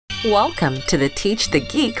Welcome to the Teach the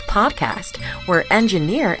Geek podcast, where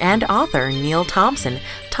engineer and author Neil Thompson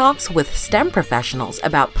talks with STEM professionals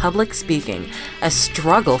about public speaking, a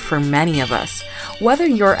struggle for many of us. Whether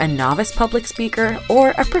you're a novice public speaker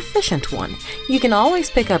or a proficient one, you can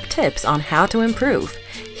always pick up tips on how to improve.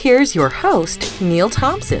 Here's your host, Neil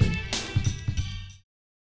Thompson.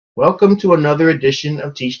 Welcome to another edition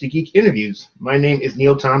of Teach the Geek interviews. My name is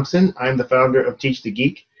Neil Thompson. I'm the founder of Teach the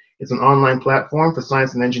Geek. It's an online platform for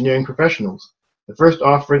science and engineering professionals. The first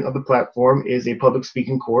offering of the platform is a public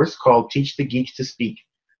speaking course called Teach the Geek to Speak.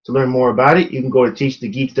 To learn more about it, you can go to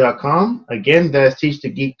teachthegeek.com. Again, that's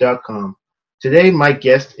teachthegeek.com. Today, my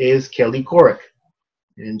guest is Kelly Korek,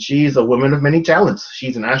 and she's a woman of many talents.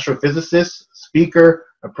 She's an astrophysicist, speaker,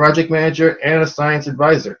 a project manager, and a science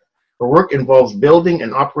advisor. Her work involves building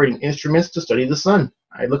and operating instruments to study the sun.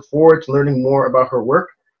 I look forward to learning more about her work,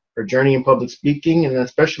 her journey in public speaking, and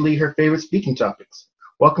especially her favorite speaking topics.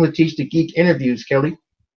 Welcome to Teach the Geek interviews, Kelly.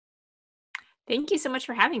 Thank you so much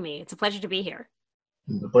for having me. It's a pleasure to be here.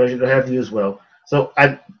 It's a pleasure to have you as well. So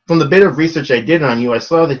from the bit of research I did on you, I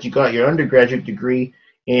saw that you got your undergraduate degree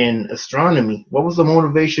in astronomy. What was the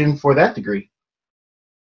motivation for that degree?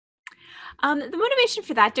 The motivation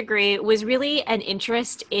for that degree was really an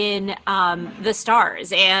interest in the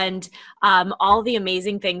stars and all the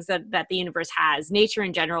amazing things that the universe has. Nature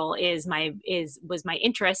in general was my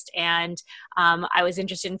interest, and I was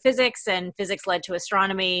interested in physics, and physics led to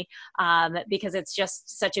astronomy because it's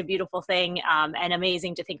just such a beautiful thing and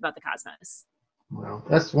amazing to think about the cosmos. Wow,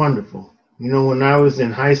 that's wonderful. You know, when I was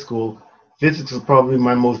in high school, physics was probably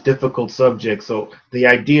my most difficult subject. So the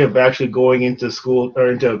idea of actually going into school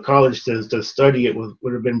or into college to study it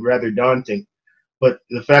would have been rather daunting. But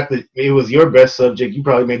the fact that it was your best subject, you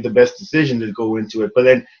probably made the best decision to go into it. But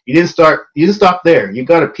then you didn't stop there. You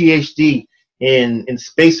got a PhD in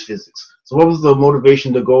space physics. So what was the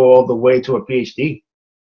motivation to go all the way to a PhD?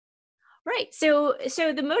 Right. So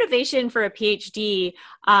the motivation for a PhD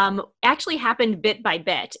actually happened bit by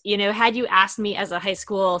bit. You know, had you asked me as a high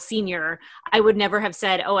school senior, I would never have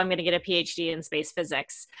said, "Oh, I'm going to get a PhD in space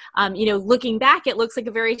physics." Looking back, it looks like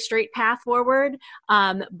a very straight path forward.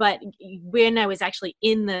 But when I was actually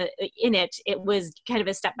in it, it was kind of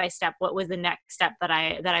a step by step. What was the next step that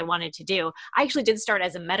I wanted to do? I actually did start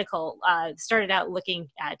as started out looking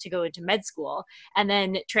to go into med school, and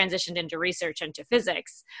then transitioned into research into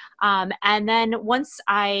physics. And then once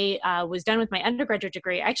I was done with my undergraduate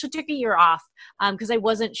degree, I actually took a year off because I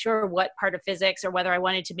wasn't sure what part of physics or whether I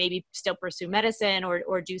wanted to maybe still pursue medicine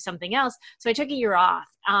or do something else. So I took a year off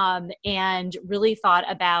and really thought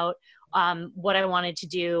about what I wanted to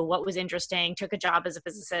do, what was interesting, took a job as a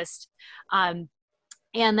physicist.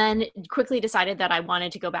 And then quickly decided that I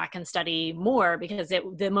wanted to go back and study more because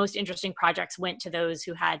the most interesting projects went to those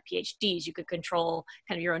who had PhDs. You could control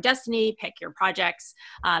kind of your own destiny, pick your projects.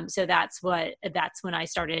 So that's when I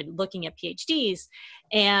started looking at PhDs.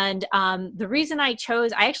 And the reason I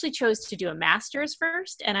actually chose to do a master's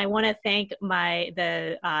first. And I want to thank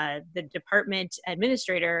the department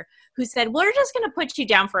administrator who said, "Well, we're just going to put you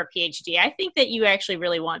down for a PhD. I think that you actually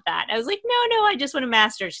really want that." I was like, no, I just want a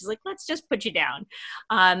master's. She's like, "Let's just put you down."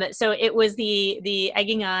 So it was the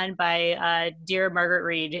egging on by dear Margaret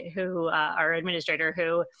Reed, who our administrator,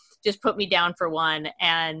 who just put me down for one.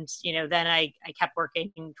 And, then I kept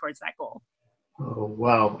working towards that goal. Oh,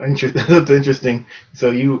 wow. That's interesting.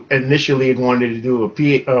 So you initially had wanted to do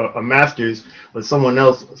a master's, but someone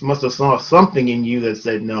else must have saw something in you that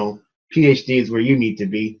said, "No, PhD is where you need to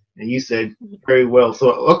be." And you said, "Very well." So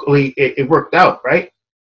luckily it worked out, right?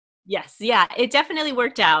 Yes. Yeah, it definitely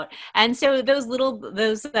worked out. And so those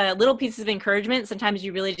little pieces of encouragement, sometimes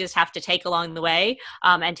you really just have to take along the way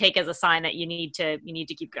and take as a sign that you need to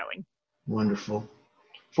keep going. Wonderful.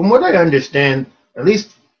 From what I understand, at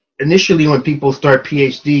least initially when people start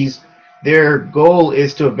PhDs, their goal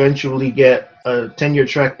is to eventually get a tenure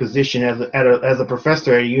track position as a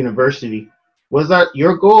professor at a university. Was that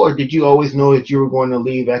your goal, or did you always know that you were going to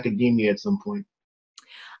leave academia at some point?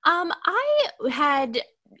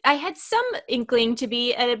 I had some inkling to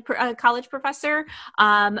be a college professor,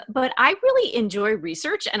 but I really enjoy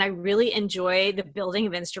research and I really enjoy the building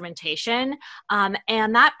of instrumentation.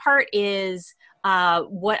 And that part is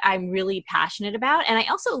what I'm really passionate about. And I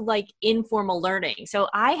also like informal learning. So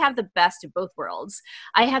I have the best of both worlds.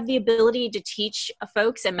 I have the ability to teach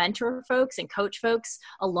folks and mentor folks and coach folks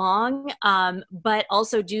along, but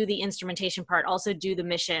also do the instrumentation part, also do the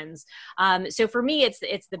missions. So for me,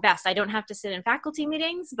 it's the best. I don't have to sit in faculty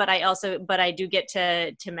meetings, but I do get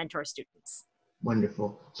to mentor students.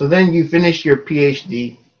 Wonderful. So then you finished your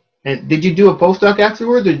PhD, and did you do a postdoc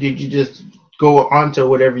afterwards, or did you just go on to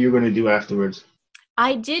whatever you're going to do afterwards?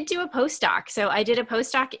 I did do a postdoc. So I did a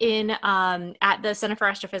postdoc in at the Center for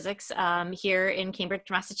Astrophysics here in Cambridge,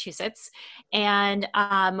 Massachusetts, and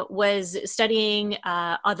was studying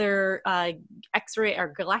other X-ray or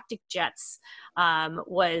galactic jets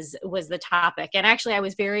was the topic. And actually, I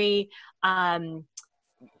was very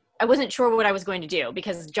I wasn't sure what I was going to do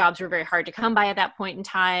because jobs were very hard to come by at that point in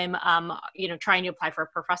time. Trying to apply for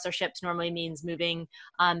professorships normally means moving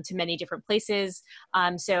to many different places.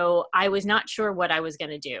 So I was not sure what I was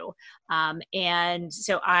going to do. And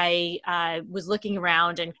so I was looking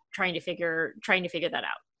around and trying to figure that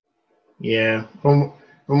out. Yeah.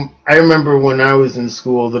 I remember when I was in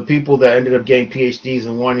school, the people that ended up getting PhDs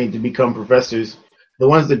and wanting to become professors, the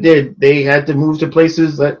ones that did, they had to move to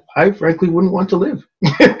places that I frankly wouldn't want to live.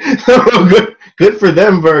 So good for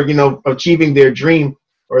them for achieving their dream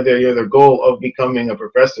or their goal of becoming a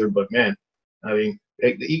professor. But man, I mean,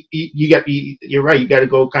 you're right. You got to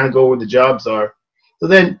go where the jobs are.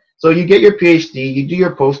 So you get your PhD, you do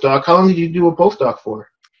your postdoc. How long did you do a postdoc for?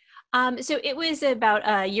 So it was about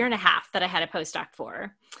a year and a half that I had a postdoc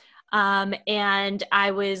for. And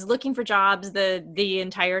I was looking for jobs the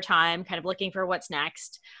entire time, kind of looking for what's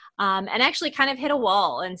next. And actually kind of hit a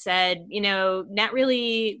wall and said, not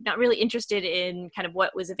really interested in kind of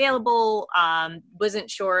what was available. Wasn't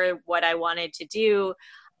sure what I wanted to do.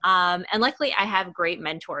 And luckily I have great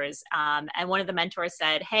mentors. And one of the mentors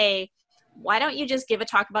said, "Hey, why don't you just give a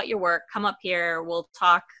talk about your work? Come up here. We'll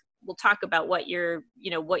talk about what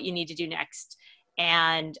what you need to do next."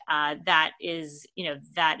 And that is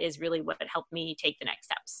really what helped me take the next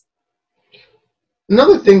steps.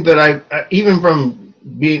 Another thing that I even from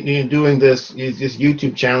doing this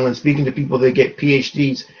YouTube channel and speaking to people that get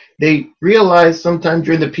PhDs, they realize sometimes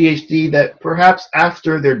during the PhD that perhaps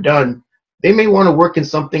after they're done, they may want to work in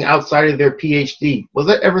something outside of their PhD. Was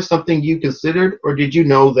that ever something you considered, or did you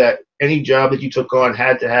know that any job that you took on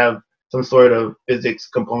had to have some sort of physics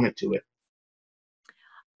component to it?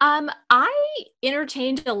 I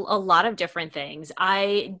entertained a lot of different things.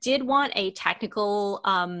 I did want a technical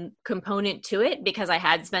component to it because I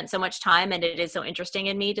had spent so much time and it is so interesting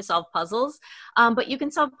in me to solve puzzles. But you can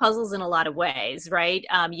solve puzzles in a lot of ways, right?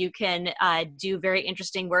 You can do very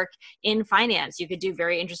interesting work in finance. You could do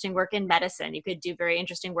very interesting work in medicine. You could do very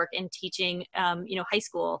interesting work in teaching, high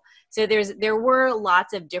school. So there were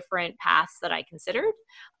lots of different paths that I considered.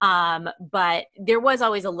 But there was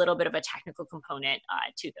always a little bit of a technical component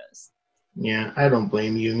to those. Yeah, I don't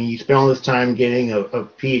blame you. I mean, you spent all this time getting a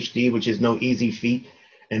PhD, which is no easy feat,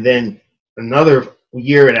 and then another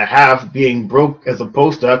year and a half being broke as a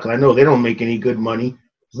postdoc. I know they don't make any good money.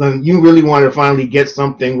 So you really want to finally get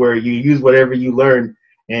something where you use whatever you learn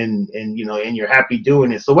and you're happy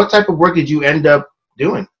doing it. So what type of work did you end up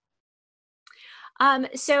doing?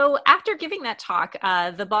 So after giving that talk,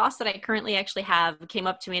 the boss that I currently actually have came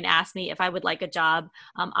up to me and asked me if I would like a job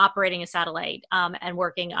operating a satellite and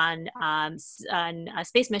working on a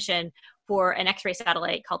space mission for an X-ray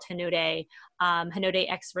satellite called Hinode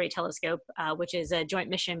X-ray Telescope, which is a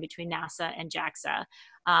joint mission between NASA and JAXA.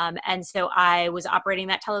 And so I was operating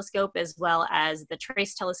that telescope as well as the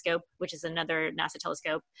TRACE telescope, which is another NASA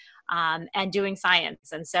telescope, and doing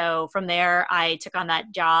science. And so from there, I took on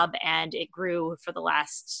that job and it grew for the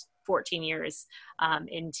last 14 years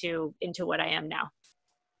into what I am now.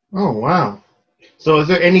 Oh, wow. So is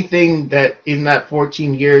there anything that in that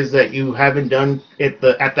 14 years that you haven't done at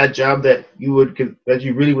that job that you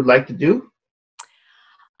really would like to do?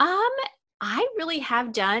 I really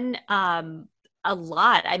have done a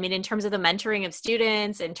lot. I mean, in terms of the mentoring of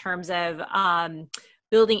students, in terms of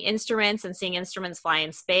building instruments and seeing instruments fly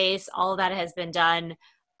in space, all of that has been done.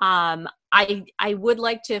 I would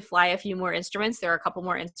like to fly a few more instruments. There are a couple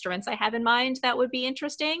more instruments I have in mind that would be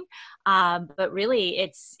interesting. But really,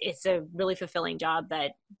 it's a really fulfilling job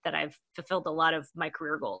that I've fulfilled a lot of my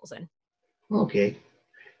career goals in. Okay.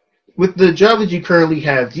 With the job that you currently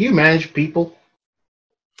have, do you manage people?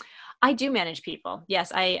 I do manage people.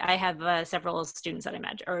 Yes, I have several students that I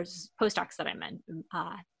manage, or postdocs that I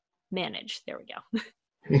manage. There we go.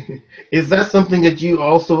 Is that something that you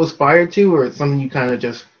also aspire to, or something you kind of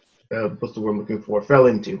just, what's the word I'm looking for, fell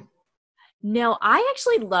into? No, I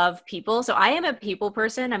actually love people. So I am a people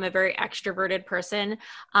person. I'm a very extroverted person.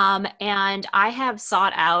 And I have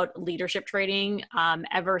sought out leadership training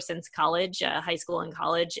ever since college, high school and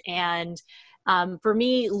college. And for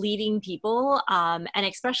me, leading people, and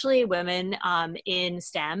especially women in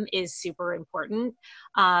STEM, is super important.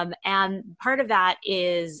 And part of that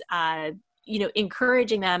is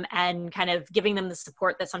encouraging them and kind of giving them the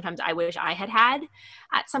support that sometimes I wish I had had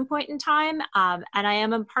at some point in time. And I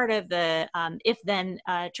am a part of the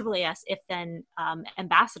AAAS If Then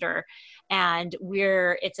ambassador, and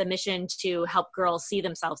it's a mission to help girls see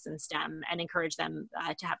themselves in STEM and encourage them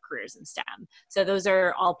to have careers in STEM. So those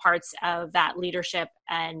are all parts of that leadership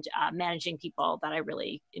and managing people that I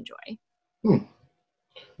really enjoy.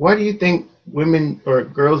 Why do you think women or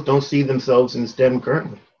girls don't see themselves in STEM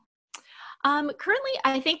currently? Currently,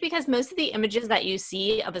 I think because most of the images that you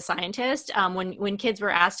see of a scientist, when kids were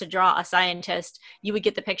asked to draw a scientist, you would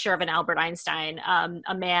get the picture of an Albert Einstein,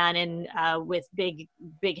 a man with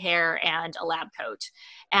big hair and a lab coat.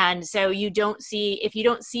 And so if you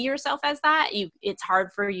don't see yourself as that, it's hard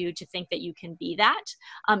for you to think that you can be that.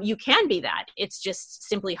 You can be that. It's just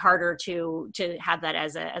simply harder to have that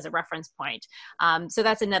as a reference point. So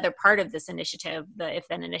that's another part of this initiative, the If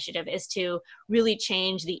Then initiative, is to really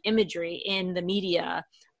change the imagery in the media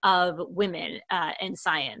of women in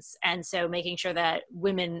science. And so making sure that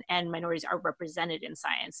women and minorities are represented in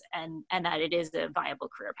science and that it is a viable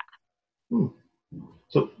career path.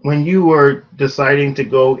 So when you were deciding to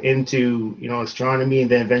go into, astronomy and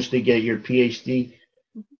then eventually get your PhD,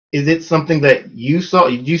 is it something that you saw?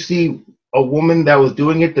 Did you see a woman that was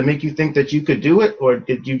doing it to make you think that you could do it, or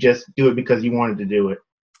did you just do it because you wanted to do it?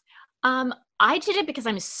 I did it because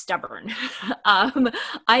I'm stubborn.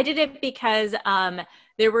 I did it because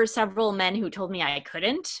there were several men who told me I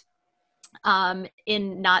couldn't.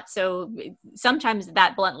 Sometimes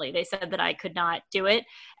that bluntly, they said that I could not do it.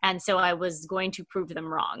 And so I was going to prove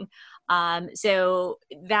them wrong. So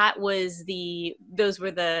those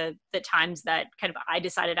were the times that kind of I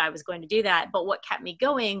decided I was going to do that. But what kept me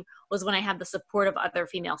going was when I had the support of other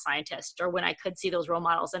female scientists, or when I could see those role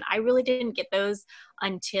models. And I really didn't get those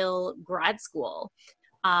until grad school.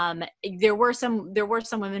 There were some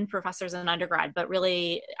women professors in undergrad, but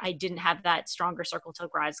really I didn't have that stronger circle till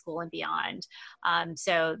grad school and beyond.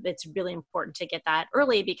 So it's really important to get that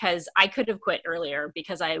early, because I could have quit earlier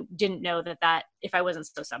because I didn't know that if I wasn't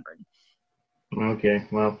so stubborn. Okay,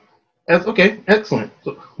 well, that's okay, excellent.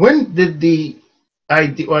 So when did the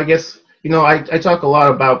idea? Well, I guess I talk a lot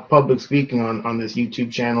about public speaking on this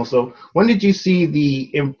YouTube channel. So when did you see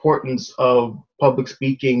the importance of public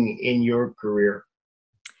speaking in your career?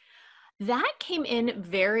 That came in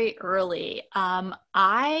very early.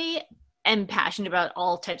 I am passionate about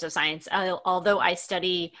all types of science. Although I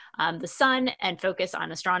study the sun and focus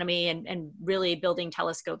on astronomy and really building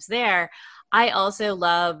telescopes there, I also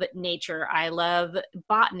love nature. I love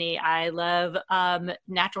botany. I love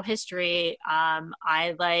natural history.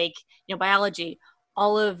 I like biology.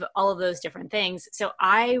 All of those different things. So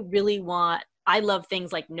I love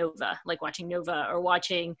things like Nova, like watching Nova or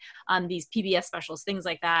watching these PBS specials, things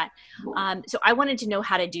like that. So I wanted to know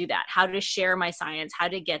how to do that, how to share my science, how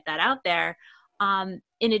to get that out there.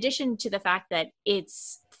 In addition to the fact that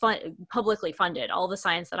it's publicly funded, all the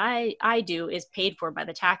science that I do is paid for by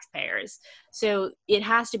the taxpayers. So it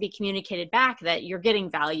has to be communicated back that you're getting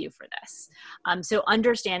value for this. So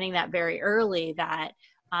understanding that very early, that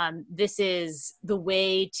this is the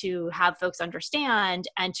way to have folks understand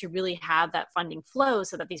and to really have that funding flow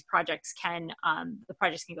so that these projects can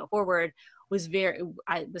go forward was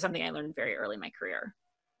something I learned very early in my career.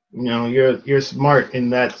 You're smart in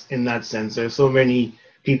that sense. There's so many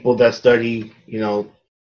people that study,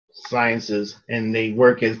 sciences, and they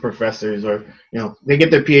work as professors, or they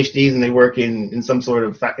get their PhDs and they work in some sort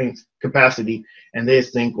of capacity, and they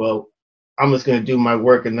just think, well, I'm just going to do my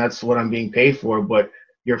work and that's what I'm being paid for. But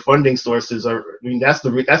your funding sources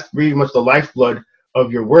that's pretty much the lifeblood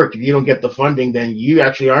of your work. If you don't get the funding, then you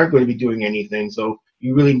actually aren't going to be doing anything. So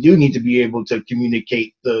you really do need to be able to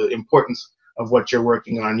communicate the importance of what you're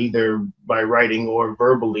working on, either by writing or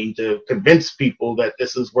verbally, to convince people that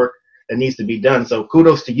this is work that needs to be done. So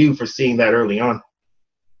kudos to you for seeing that early on.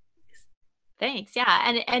 Thanks.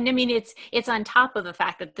 Yeah. And I mean, it's on top of the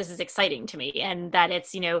fact that this is exciting to me, and that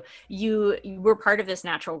it's, we're part of this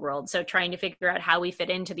natural world. So trying to figure out how we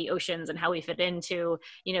fit into the oceans and how we fit into,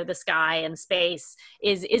 the sky and space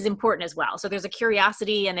is important as well. So there's a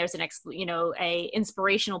curiosity, and there's a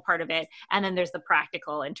inspirational part of it. And then there's the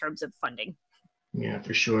practical in terms of funding. Yeah,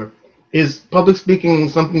 for sure. Is public speaking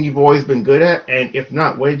something you've always been good at? And if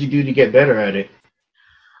not, what did you do to get better at it?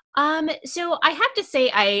 So I have to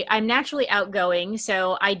say I'm naturally outgoing.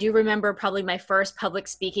 So I do remember probably my first public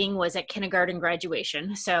speaking was at kindergarten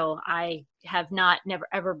graduation. So I have never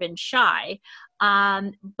ever been shy.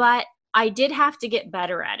 But I did have to get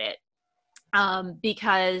better at it.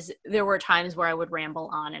 Because there were times where I would ramble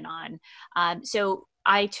on and on. So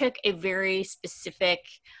I took a very specific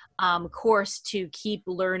course to keep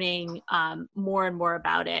learning more and more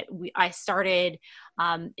about it. I started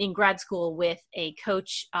in grad school with a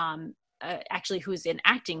coach, actually who's an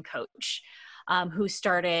acting coach, who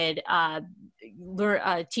started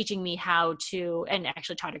teaching me how to, and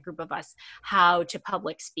actually taught a group of us how to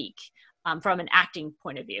public speak. From an acting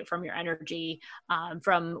point of view, from your energy,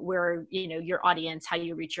 from where, your audience, how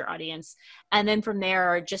you reach your audience. And then from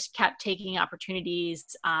there, just kept taking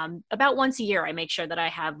opportunities. About once a year, I make sure that I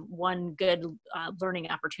have one good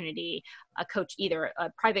learning opportunity, a coach, either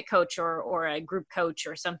a private coach or a group coach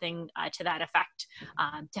or something to that effect,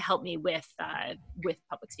 to help me with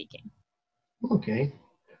public speaking. Okay.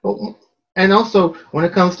 Well, and also, when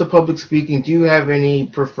it comes to public speaking, do you have any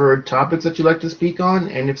preferred topics that you like to speak on?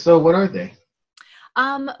 And if so, what are they?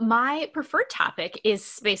 My preferred topic is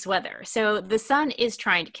space weather. So the sun is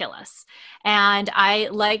trying to kill us. And I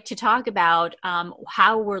like to talk about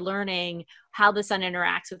how we're learning how the sun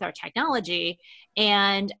interacts with our technology,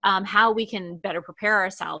 and how we can better prepare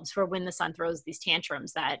ourselves for when the sun throws these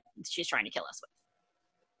tantrums that she's trying to kill us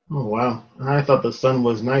with. Oh, wow. I thought the sun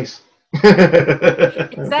was nice.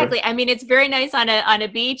 Exactly. I mean, it's very nice on a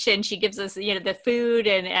beach, and she gives us, the food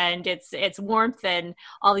and it's warmth and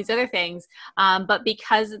all these other things. But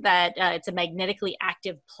because that it's a magnetically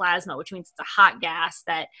active plasma, which means it's a hot gas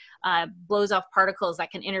that blows off particles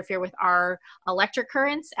that can interfere with our electric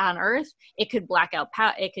currents on Earth. It could black out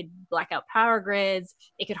power grids.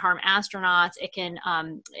 It could harm astronauts. It can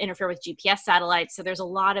interfere with GPS satellites. So there's a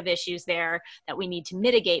lot of issues there that we need to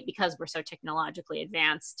mitigate because we're so technologically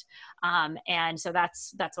advanced. And so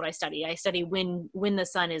that's what I study. I study when the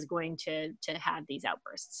sun is going to have these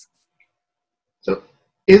outbursts. So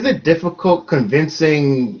is it difficult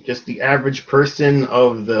convincing just the average person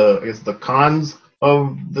of the cons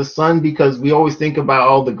of the sun? Because we always think about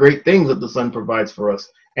all the great things that the sun provides for us.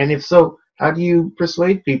 And if so, how do you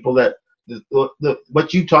persuade people that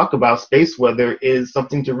what you talk about, space weather, is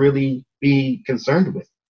something to really be concerned with?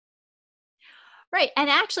 Right. And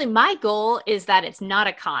actually, my goal is that it's not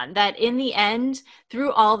a con, that in the end,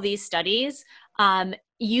 through all these studies,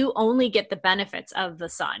 you only get the benefits of the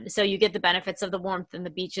sun. So you get the benefits of the warmth and the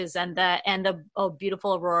beaches and the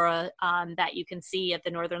beautiful aurora that you can see at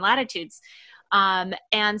the northern latitudes.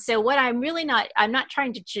 And so what I'm not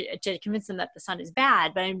trying to convince them that the sun is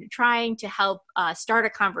bad, but I'm trying to help start a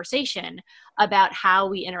conversation about how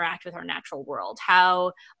we interact with our natural world,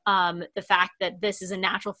 how the fact that this is a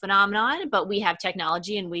natural phenomenon, but we have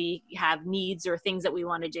technology and we have needs or things that we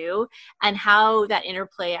want to do, and how that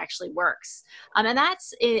interplay actually works. And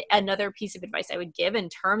that's another piece of advice I would give in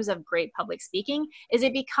terms of great public speaking, is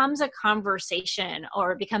it becomes a conversation,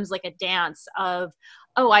 or it becomes like a dance of,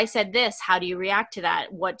 oh, I said this, how do you react to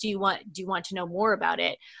that? What do you want? Do you want to know more about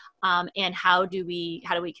it? And how do we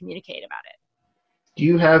communicate about it? Do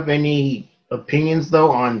you have any opinions,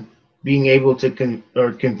 though, on being able to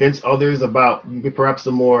convince others about perhaps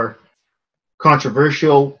the more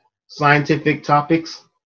controversial scientific topics?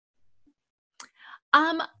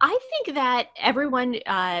 I think that everyone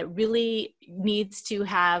really needs to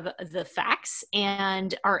have the facts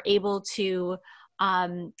and are able to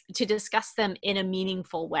discuss them in a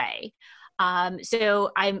meaningful way.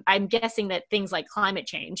 So I'm guessing that things like climate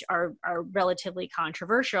change are relatively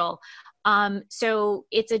controversial. So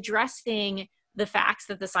it's addressing the facts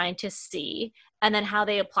that the scientists see and then how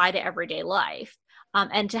they apply to everyday life.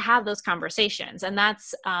 And to have those conversations. And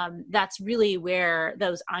that's really where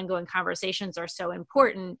those ongoing conversations are so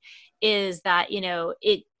important, is that,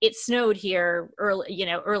 it snowed here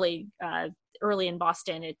early in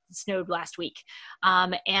Boston. It snowed last week.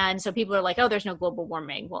 And so people are like, oh, there's no global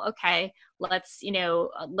warming. Well, okay, let's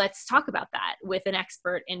talk about that with an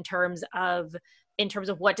expert in terms of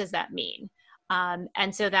what does that mean?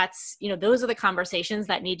 And so that's, those are the conversations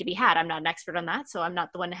that need to be had. I'm not an expert on that, so I'm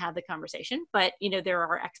not the one to have the conversation, but, there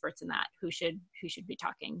are experts in that who should be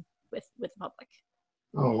talking with the public.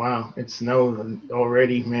 Oh, wow. It snowed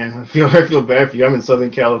already, man. I feel bad for you. I'm in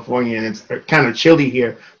Southern California and it's kind of chilly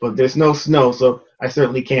here, but there's no snow, so I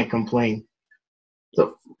certainly can't complain.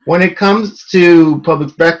 So when it comes to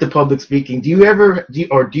back to public speaking, do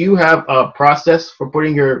you have a process for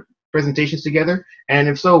putting your presentations together? And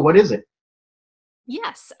if so, what is it?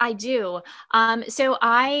 Yes, I do. So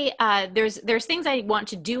there's things I want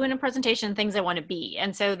to do in a presentation, things I want to be.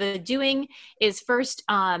 And so the doing is first,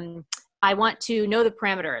 I want to know the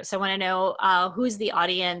parameters. So I want to know who's the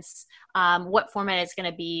audience, what format it's going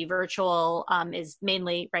to be. Virtual is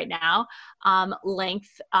mainly right now.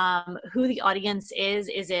 Length, who the audience is.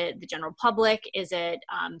 Is it the general public? Is it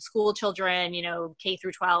school children, K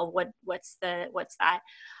through 12? What's that?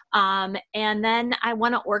 And then I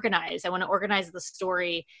want to organize. I want to organize the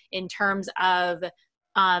story in terms of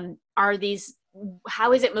how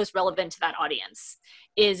is it most relevant to that audience?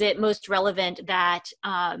 Is it most relevant that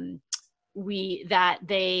that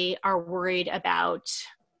they are worried about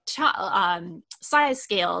size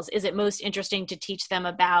scales? Is it most interesting to teach them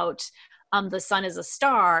about the sun as a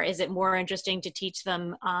star? Is it more interesting to teach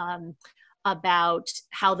them about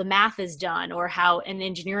how the math is done or how an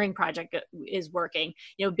engineering project is working,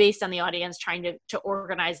 based on the audience, trying to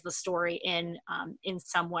organize the story in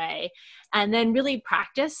some way, and then really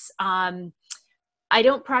practice. I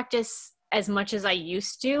don't practice as much as I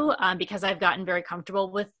used to because I've gotten very comfortable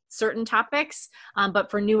with certain topics. But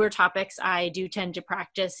for newer topics, I do tend to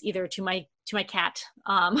practice either to my cat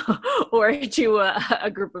or to a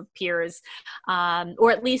group of peers,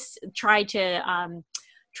 or at least try to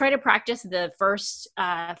practice the first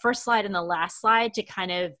slide and the last slide to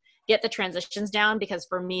kind of get the transitions down, because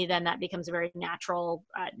for me, then that becomes a very natural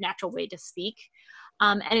way to speak.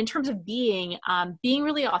 And in terms of being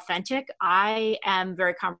really authentic, I am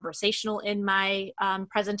very conversational in my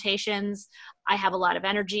presentations. I have a lot of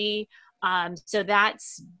energy. So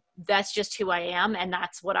that's just who I am. And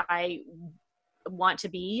that's what I want to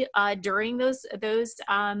be during those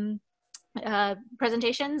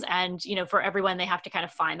presentations. And, for everyone, they have to kind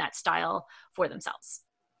of find that style for themselves.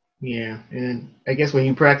 Yeah. And I guess when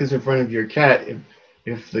you practice in front of your cat,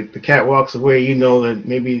 if the cat walks away, you know that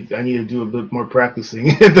maybe I need to do a bit more practicing.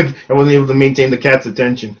 I wasn't able to maintain the cat's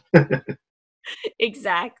attention.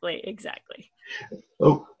 Exactly.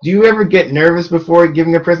 Oh, do you ever get nervous before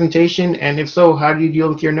giving a presentation? And if so, how do you deal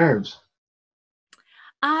with your nerves?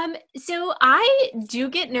 So I do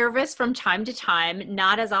get nervous from time to time,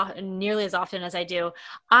 not nearly as often as I do.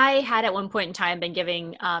 I had at one point in time been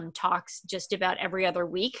giving talks just about every other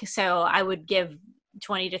week. So I would give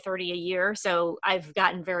 20 to 30 a year. So I've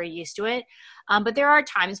gotten very used to it. But there are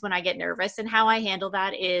times when I get nervous, and how I handle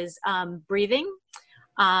that is breathing.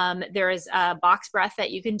 There is a box breath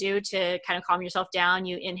that you can do to kind of calm yourself down.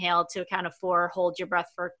 You inhale to count of 4, hold your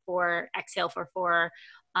breath for 4, exhale for 4,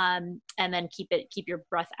 and then keep your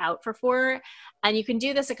breath out for 4. And you can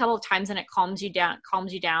do this a couple of times, and it calms you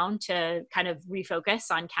down to kind of refocus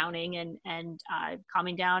on counting and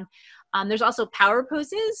calming down. There's also power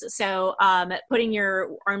poses. So putting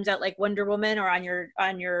your arms out like Wonder Woman, or on your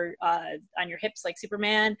hips like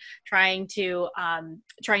Superman, trying to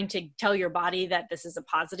tell your body that this is a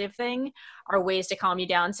positive thing, are ways to calm you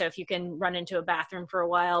down. So if you can run into a bathroom for a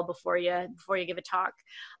while before you give a talk,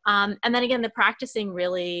 and then again, the practicing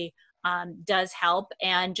really does help,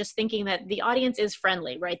 and just thinking that the audience is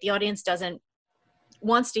friendly, right? The audience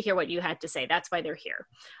wants to hear what you had to say. That's why they're here.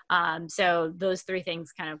 So those 3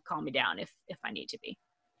 things kind of calm me down if I need to be.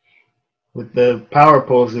 With the power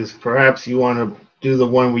poses, perhaps you want to do the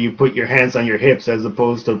one where you put your hands on your hips as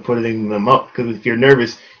opposed to putting them up, because if you're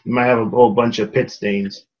nervous, you might have a whole bunch of pit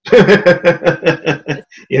stains.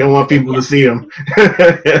 You don't want people to see them.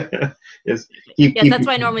 Yes, that's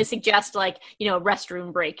why I normally suggest a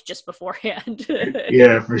restroom break just beforehand.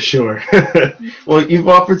 Yeah, for sure. Well, you've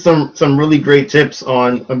offered some really great tips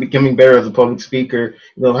on becoming better as a public speaker.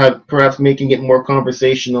 Perhaps making it more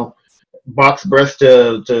conversational, box breath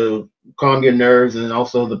to calm your nerves, and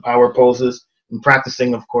also the power poses and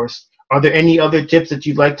practicing, of course. Are there any other tips that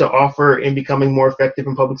you'd like to offer in becoming more effective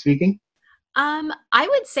in public speaking? I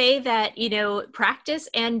would say that, practice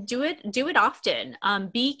and do it often.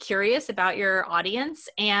 Be curious about your audience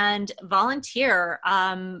and volunteer.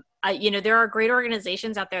 There are great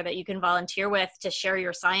organizations out there that you can volunteer with to share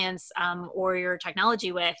your science or your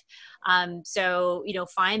technology with. So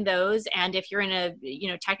find those. And if you're in a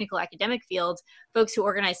technical academic field, folks who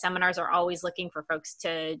organize seminars are always looking for folks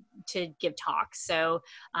to give talks. So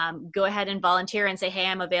go ahead and volunteer and say, hey,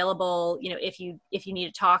 I'm available. If you need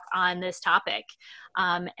to talk on this topic,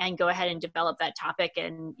 and go ahead and develop that topic,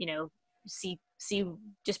 and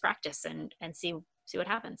just practice and see what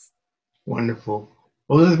happens. Wonderful.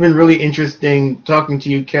 Well, this has been really interesting talking to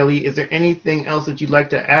you, Kelly. Is there anything else that you'd like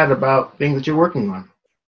to add about things that you're working on?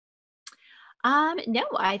 No,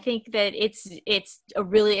 I think that it's a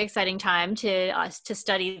really exciting time to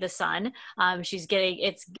study the sun.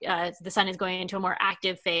 The sun is going into a more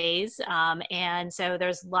active phase, and so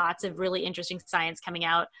there's lots of really interesting science coming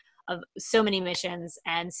out of so many missions.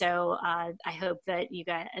 And so I hope that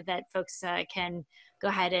that folks can go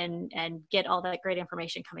ahead and get all that great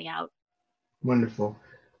information coming out. Wonderful.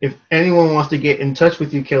 If anyone wants to get in touch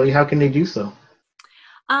with you, Kelly, how can they do so?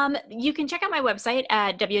 You can check out my website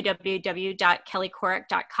at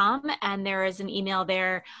www.kellykorek.com, and there is an email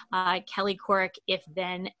there,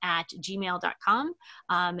 kellykorekifthen@gmail.com,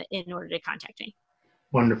 in order to contact me.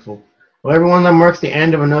 Wonderful. Well, everyone, that marks the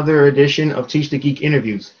end of another edition of Teach the Geek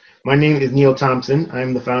interviews. My name is Neil Thompson. I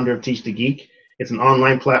am the founder of Teach the Geek. It's an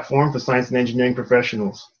online platform for science and engineering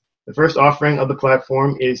professionals. The first offering of the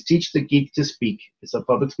platform is Teach the Geek to Speak. It's a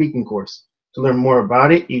public speaking course. To learn more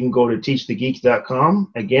about it, you can go to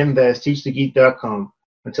teachthegeek.com. Again, that is teachthegeek.com.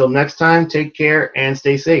 Until next time, take care and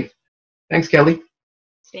stay safe. Thanks, Kelly.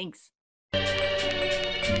 Thanks.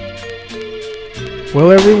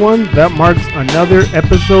 Well, everyone, that marks another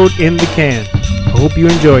episode in the can. I hope you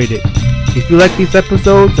enjoyed it. If you like these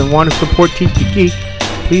episodes and want to support Teach the Geek,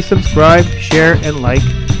 please subscribe, share, and like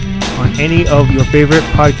on any of your favorite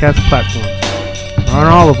podcast platforms, or on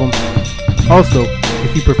all of them. Also,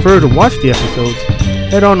 if you prefer to watch the episodes,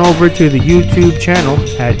 head on over to the YouTube channel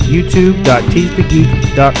at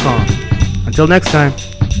youtube.teachthegeek.com. Until next time.